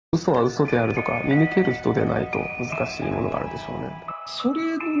嘘は嘘であるとか見抜ける人でないと難しいものがあるでしょうね。そ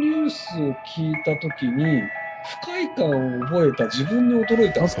れのニュースを聞いたときに不快感を覚えた自分に驚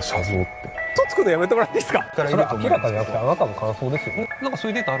いた。なんすか写像って。嘘つくのやめてもらっていいですか。それ明らかじゃなくてあなたの感想ですよね。なんかそ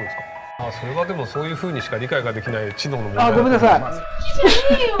ういうデータあるんですか。あ、それはでもそういう風にしか理解ができない知能の問題。あ、ごめんなさい。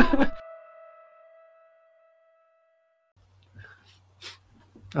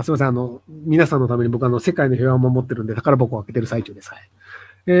すみません。皆さんのために僕世界の平和を守ってるんで、宝箱を開けてる最中です。はい。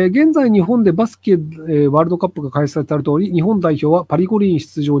現在日本でバスケ、ワールドカップが開催されている通り、日本代表はパリ五輪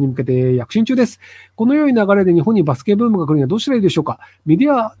出場に向けて躍進中です。このような流れで日本にバスケブームが来るにはどうしたらいいでしょうか。メデ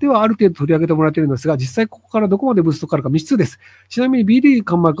ィアではある程度取り上げてもらっているんですが、実際ここからどこまでブーストかかるか未知数です。ちなみに B リーグ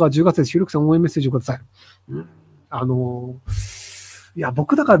開幕は10月です。ひろゆきさん応援メッセージをください。いや、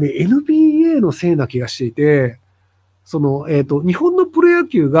僕だからね、NBA のせいな気がしていて、日本のプロ野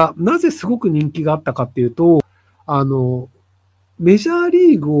球がなぜすごく人気があったかっていうと、メジャー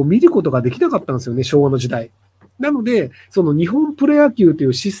リーグを見ることができなかったんですよね、昭和の時代。なので、日本プロ野球とい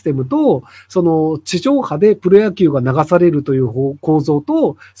うシステムと、地上波でプロ野球が流されるという構造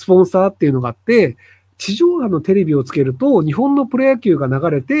と、スポンサーっていうのがあって、地上波のテレビをつけると、日本のプロ野球が流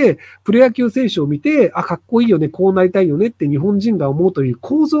れて、プロ野球選手を見て、あ、かっこいいよね、こうなりたいよねって日本人が思うという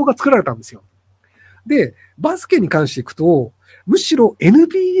構造が作られたんですよ。で、バスケに関していくと、むしろ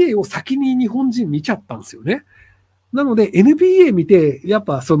NBA を先に日本人見ちゃったんですよね。なので NBA 見て、やっ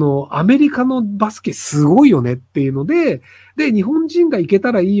ぱアメリカのバスケすごいよねっていうので、日本人が行け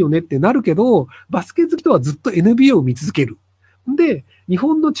たらいいよねってなるけど、バスケ好きとはずっと NBA を見続ける。で、日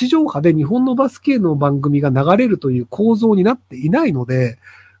本の地上波で日本のバスケの番組が流れるという構造になっていないので、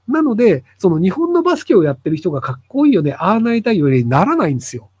なので、日本のバスケをやってる人がかっこいいよね、ああなりたいよねにならないんで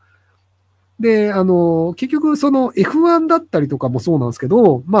すよ。で、結局F1 だったりとかもそうなんですけ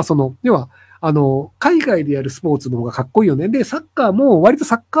ど、要は、海外でやるスポーツの方がかっこいいよね。で、サッカーも割と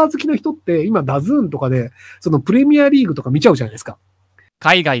サッカー好きの人って今ダズーンとかで、プレミアリーグとか見ちゃうじゃないですか。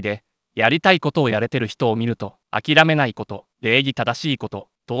海外でやりたいことをやれてる人を見ると、諦めないこと、礼儀正しいこと、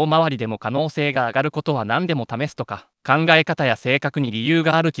遠回りでも可能性が上がることは何でも試すとか、考え方や性格に理由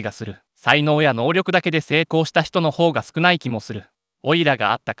がある気がする。才能や能力だけで成功した人の方が少ない気もする。オイラ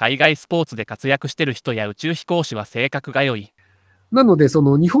があった海外スポーツで活躍してる人や宇宙飛行士は性格が良い。なので、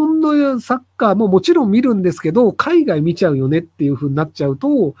日本のサッカーももちろん見るんですけど、海外見ちゃうよねっていう風になっちゃう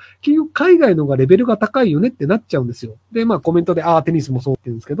と、結局海外の方がレベルが高いよねってなっちゃうんですよ。で、コメントで、テニスもそうって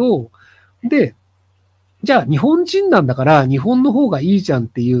言うんですけど、で、じゃあ日本人なんだから日本の方がいいじゃんっ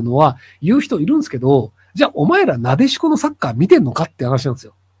ていうのは言う人いるんですけど、じゃあお前らなでしこのサッカー見てんのかって話なんです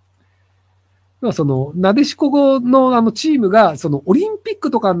よ。なでしこのチームが、オリンピッ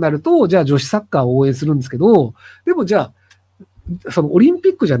クとかになると、じゃあ女子サッカーを応援するんですけど、でもじゃあ、オリンピ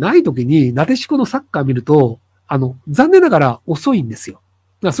ックじゃない時に、なでしこのサッカー見ると、残念ながら遅いんですよ。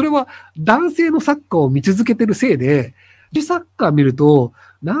それは男性のサッカーを見続けてるせいで、女子サッカー見ると、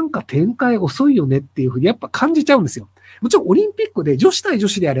なんか展開遅いよねっていうふうにやっぱ感じちゃうんですよ。もちろんオリンピックで女子対女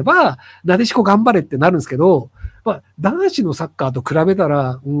子であれば、なでしこ頑張れってなるんですけど、男子のサッカーと比べた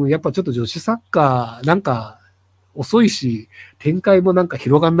ら、やっぱちょっと女子サッカーなんか遅いし、展開もなんか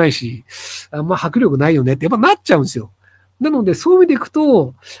広がんないし、あんま迫力ないよねってやっぱなっちゃうんですよ。なので、そういう意味でいく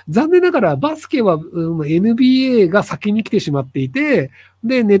と、残念ながらバスケは、NBA が先に来てしまっていて、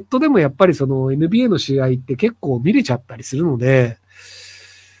で、ネットでもやっぱりNBA の試合って結構見れちゃったりするので、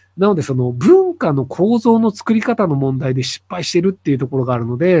なので文化の構造の作り方の問題で失敗してるっていうところがある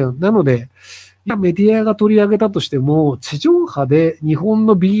ので、なので、メディアが取り上げたとしても、地上波で日本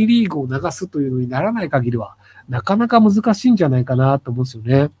の B リーグを流すというのにならない限りは、なかなか難しいんじゃないかなと思うんですよ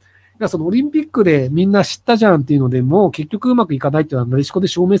ね。オリンピックでみんな知ったじゃんっていうのでも結局うまくいかないっていうのはなでしこで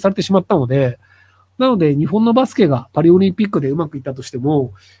証明されてしまったので、なので日本のバスケがパリオリンピックでうまくいったとして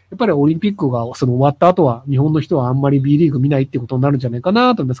も、やっぱりオリンピックが終わった後は日本の人はあんまり B リーグ見ないっていうことになるんじゃないか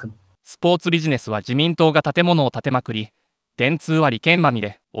なと思いますけど。スポーツビジネスは自民党が建物を建てまくり、電通は利権まみ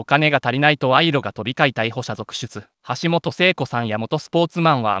れ、お金が足りないと賄賂が飛び交い逮捕者続出。橋本聖子さんや元スポーツ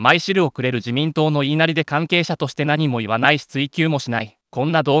マンは甘い汁をくれる自民党の言いなりで関係者として何も言わないし追及もしない。こ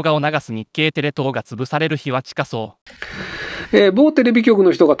んな動画を流す日経テレ東が潰される日は近そう。某テレビ局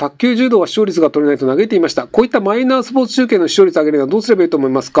の人が卓球柔道は視聴率が取れないと嘆いていました。こういったマイナースポーツ中継の視聴率を上げるにはどうすればいいと思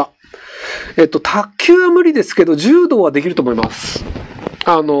いますか？卓球は無理ですけど、柔道はできると思います。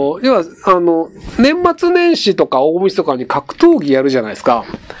要は、年末年始とか大晦日とかに格闘技やるじゃないですか。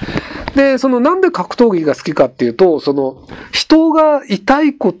で、なんで格闘技が好きかっていうと、人が痛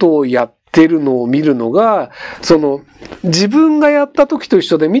いことをやってるのを見るのが、自分がやった時と一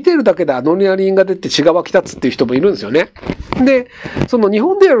緒で見てるだけでアドレナリンが出て血が湧き立つっていう人もいるんですよね。で、日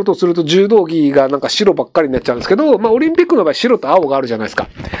本でやるとすると柔道着がなんか白ばっかりになっちゃうんですけど、オリンピックの場合白と青があるじゃないですか。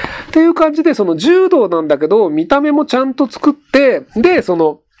っていう感じで、柔道なんだけど、見た目もちゃんと作って、で、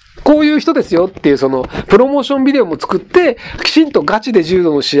こういう人ですよっていうプロモーションビデオも作って、きちんとガチで柔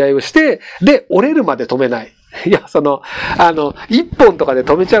道の試合をして、で、折れるまで止めない。いや、一本とかで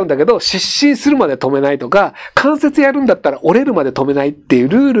止めちゃうんだけど、失神するまで止めないとか、関節やるんだったら折れるまで止めないっていう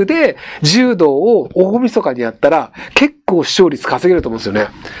ルールで、柔道を大晦日にやったら、結構視聴率稼げると思うんですよね。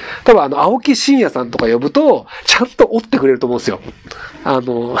多分青木真也さんとか呼ぶと、ちゃんと折ってくれると思うんですよ。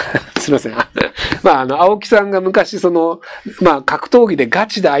すいません。青木さんが昔格闘技でガ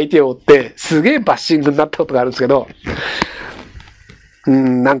チで相手を折って、すげえバッシングになったことがあるんですけど、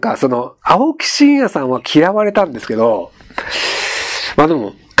なんか青木真也さんは嫌われたんですけど、で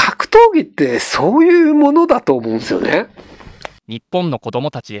も、格闘技ってそういうものだと思うんですよね。日本の子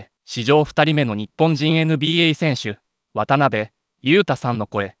供たちへ、史上2人目の日本人 NBA 選手、渡辺雄太さんの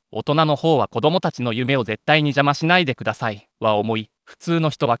声、大人の方は子供たちの夢を絶対に邪魔しないでください、は思い、普通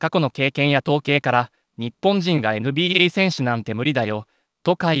の人は過去の経験や統計から、日本人が NBA 選手なんて無理だよ、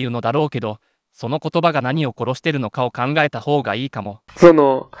とか言うのだろうけど、その言葉が何を殺してるのかを考えた方がいいかも。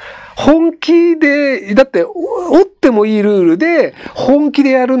本気で、だって、折ってもいいルールで、本気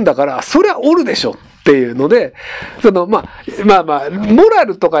でやるんだから、そりゃ折るでしょっていうので、モラ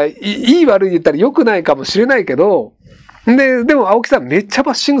ルとかいい悪い言ったら良くないかもしれないけど、でも青木さんめっちゃ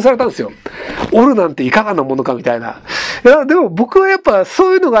バッシングされたんですよ。折るなんていかがなものかみたいな。いや、でも僕はやっぱ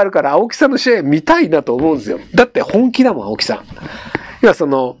そういうのがあるから青木さんの試合見たいなと思うんですよ。だって本気だもん、青木さん。いや、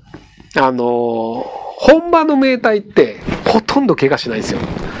本場の名隊ってほとんど怪我しないんですよ。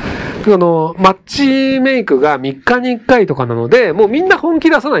マッチメイクが3日に1回とかなので、もうみんな本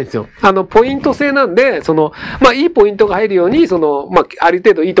気出さないんですよ。ポイント制なんで、いいポイントが入るように、ある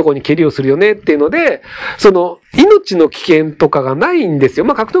程度いいところに蹴りをするよねっていうので、命の危険とかがないんですよ。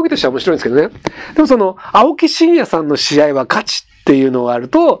格闘技としては面白いんですけどね。でも青木真也さんの試合は勝ちっていうのがある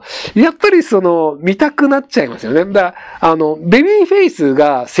と、やっぱり見たくなっちゃいますよね。ベビーフェイス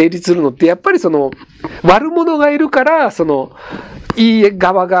が成立するのって、やっぱり悪者がいるから、いい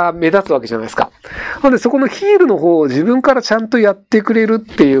側が目立つわけじゃないですか。なので、そこのヒールの方を自分からちゃんとやってくれるっ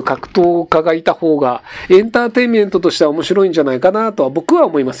ていう格闘家がいた方が、エンターテインメントとしては面白いんじゃないかなとは僕は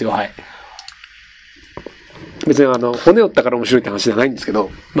思いますよ。はい。別に骨折ったから面白いって話じゃないんですけど、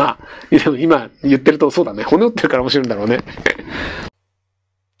でも今言ってるとそうだね。骨折ってるから面白いんだろうね。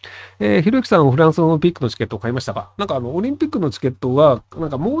ひろゆきさん、フランスオリンピックのチケットを買いましたか？オリンピックのチケットは、申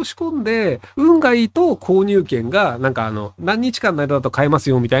し込んで、運がいいと購入券が、何日間の間だと買えます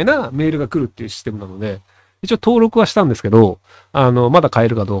よ、みたいなメールが来るっていうシステムなので、一応登録はしたんですけど、まだ買え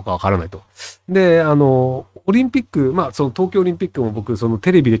るかどうかわからないと。で、オリンピック、東京オリンピックも僕、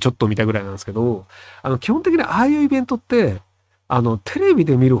テレビでちょっと見たぐらいなんですけど、基本的にああいうイベントって、テレビ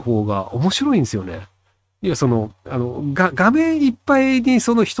で見る方が面白いんですよね。いや、画面いっぱいに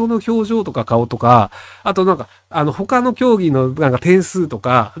人の表情とか顔とか、あと他の競技の点数と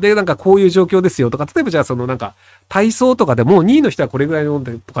か、で、こういう状況ですよとか、例えばじゃあ体操とかでも2位の人はこれぐらいの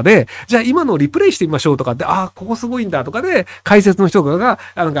とかで、じゃあ今のリプレイしてみましょうとかで、ここすごいんだとかで、解説の人とか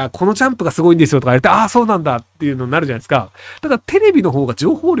が、このジャンプがすごいんですよとか言って、そうなんだっていうのになるじゃないですか。だからテレビの方が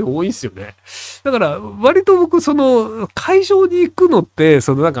情報量多いんですよね。だから割と僕会場に行くのって、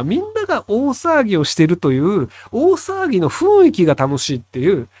みんなが大騒ぎをしてるという、大騒ぎの雰囲気が楽しいって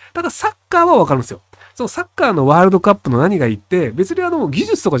いう、だからサッカーはわかるんですよ。サッカーのワールドカップの何がいいって、別に技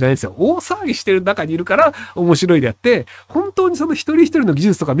術とかじゃないんですよ。大騒ぎしてる中にいるから面白いであって、本当に一人一人の技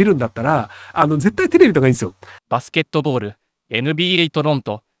術とか見るんだったら、絶対テレビとかいいんですよ。バスケットボール、NBA トロン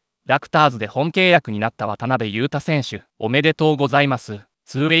ト、ラクターズで本契約になった渡邊雄太選手、おめでとうございます。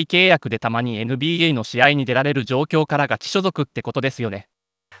2ウェイ契約でたまに NBA の試合に出られる状況からガチ所属ってことですよね。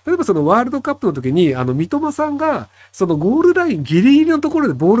例えばワールドカップの時に、三笘さんが、ゴールラインギリギリのところ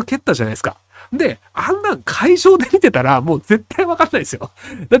でボール蹴ったじゃないですか。で、会場で見てたらもう絶対わかんないですよ。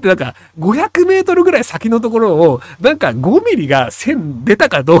だって500メートルぐらい先のところを、5ミリが線出た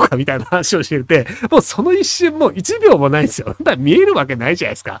かどうかみたいな話をしてて、もうその一瞬もう1秒もないんですよ。だから見えるわけないじゃな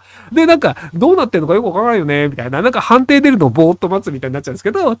いですか。で、どうなってんのかよくわからないよね、みたいな。判定出るのをぼーっと待つみたいになっちゃうんです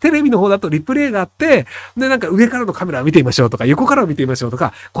けど、テレビの方だとリプレイがあって、で、上からのカメラを見てみましょうとか、横からを見てみましょうと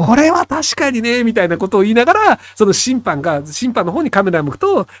か、これは確かにね、みたいなことを言いながら、審判の方にカメラを向く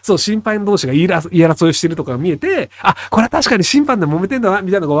と、審判同士が言い争いをしてるとかが見えて、これは確かに審判で揉めてんだな、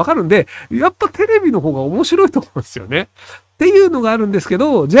みたいなのがわかるんで、やっぱテレビの方が面白いと思うんですよね。っていうのがあるんですけ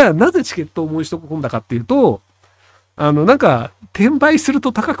ど、じゃあなぜチケットを申し込んだかっていうと、なんか、転売する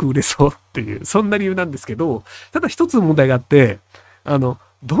と高く売れそうっていう、そんな理由なんですけど、ただ一つ問題があって、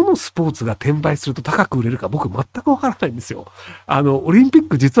どのスポーツが転売すると高く売れるか僕全くわからないんですよ。オリンピッ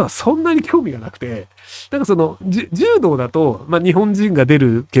ク実はそんなに興味がなくて、なんか柔道だと、まあ日本人が出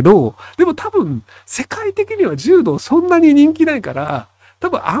るけど、でも多分世界的には柔道そんなに人気ないから、多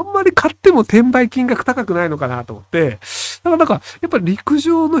分あんまり買っても転売金額高くないのかなと思って、だからなんかやっぱり陸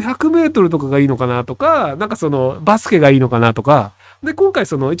上の100メートルとかがいいのかなとか、なんかバスケがいいのかなとか、で、今回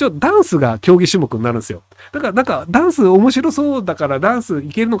一応ダンスが競技種目になるんですよ。だからなんかダンス面白そうだからダンスい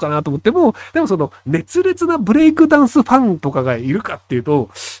けるのかなと思っても、でも熱烈なブレイクダンスファンとかがいるかっていうと、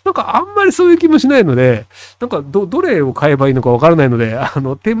なんかあんまりそういう気もしないので、なんかどれを買えばいいのかわからないので、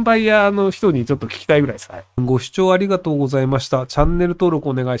転売屋の人にちょっと聞きたいぐらいです。ご視聴ありがとうございました。チャンネル登録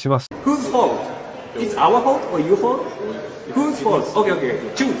お願いします。Whose fault? It's our fault or your fault? Whose fault? Okay, okay.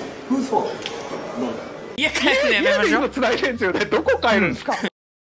 Choose. Whose fault? 家帰るのやめましょう。辛いですよね。どこ帰るんですか